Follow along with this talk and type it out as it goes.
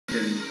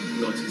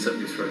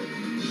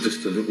1973.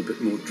 Just a little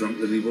bit more drunk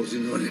than he was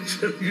in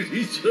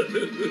 1972.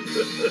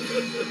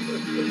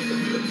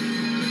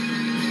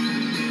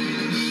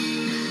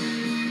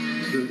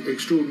 The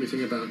extraordinary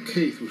thing about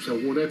Keith was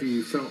that whatever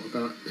you felt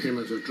about him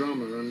as a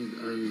drummer,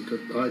 and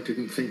I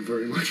didn't think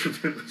very much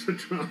of him as a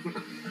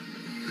drummer.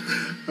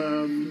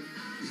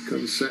 It's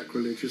kind of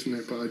sacrilege, isn't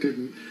it? But I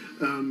didn't.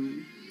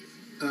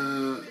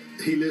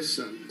 He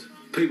listened.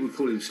 People would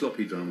call him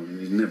sloppy drummer, and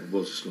he never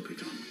was a sloppy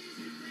drummer.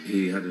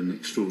 He had an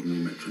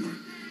extraordinary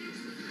metronome.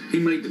 He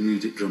made the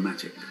music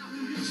dramatic.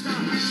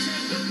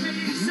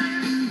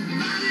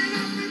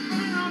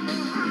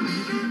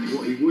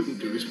 What he wouldn't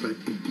do is play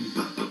boom, boom,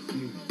 ba, ba,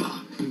 boom,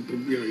 ba, boom,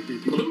 boom, you know, he'd be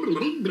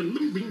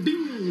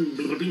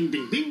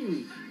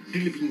bing,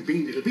 bing, bing,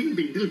 bing, bing,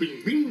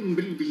 bing,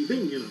 bing, bing,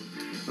 bing, you know.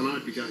 And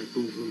I'd be going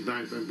boom, boom,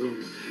 bang, bang,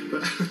 boom.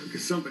 But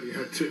because somebody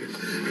had to.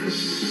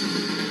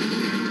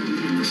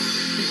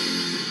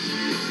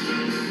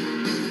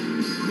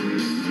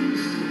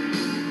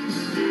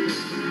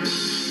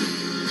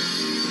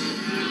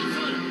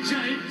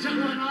 James, and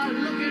when I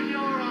look in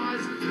your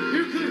eyes,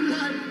 you could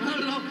learn a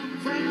lot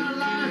from a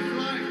life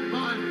like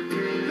mine.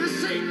 The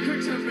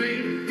secret of me,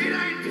 it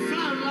ain't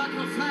flown like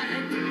a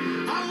flag.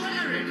 I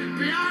wear it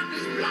behind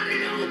this bloody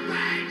little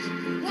badge.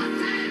 What's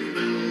that,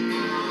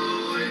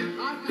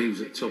 boy? He was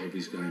at the top of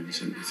his game in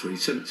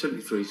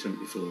 73,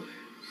 74.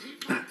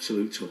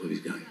 Absolute top of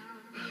his game.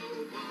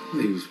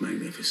 He was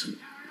magnificent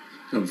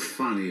and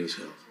funny as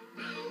hell.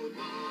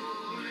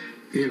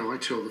 You know, I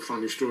tell the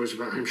funny stories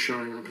about him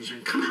showing up and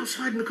saying, "Come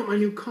outside and look at my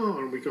new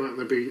car." And we go out and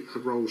there'd be a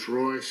Rolls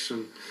Royce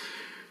and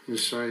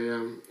say,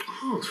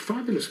 "Oh, it's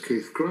fabulous,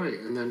 Keith, great."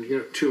 And then,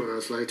 2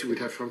 hours later, we'd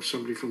have from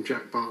somebody from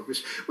Jack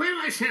Barker's, "Where do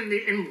I send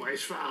the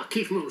invoice for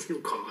Keith Moon's new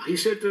car?" He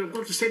said, "I've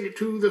got to send it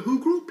to the Who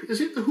Group. Is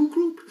it the Who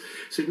Group?"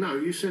 I said, "No,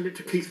 you send it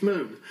to Keith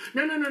Moon."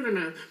 No.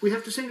 We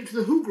have to send it to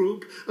the Who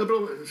Group. I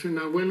said,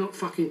 "No, we're not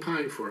fucking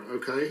paying for it,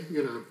 okay?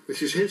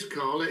 This is his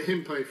car, let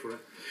him pay for it."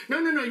 No,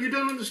 you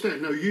don't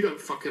understand. No, you don't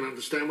fucking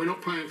understand. We're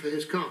not paying for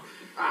his car.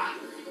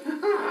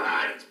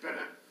 That's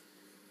better.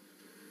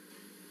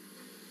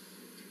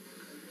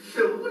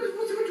 Phil, what is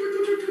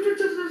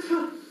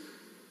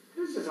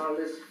all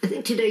this? I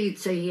think today you'd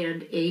say he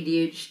had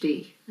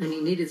ADHD and he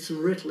needed some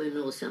Ritalin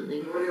or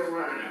something. What are you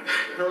wearing?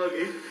 Hello,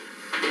 Keith.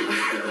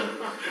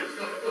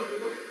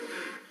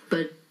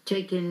 But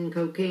taking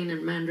cocaine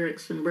and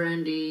Mandrix and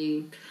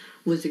brandy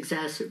was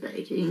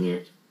exacerbating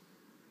it.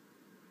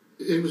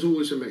 It was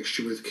always a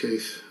mixture with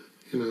Keith,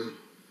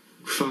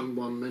 fun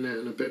one minute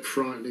and a bit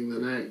frightening the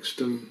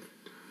next, and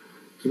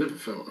I never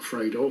felt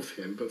afraid of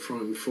him, but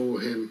frightened for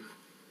him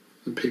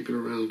and people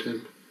around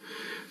him.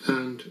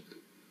 And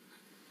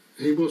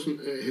he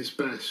wasn't at his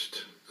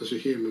best as a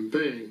human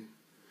being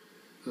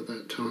at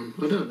that time.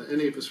 I don't know that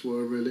any of us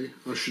were, really.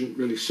 I shouldn't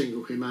really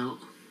single him out.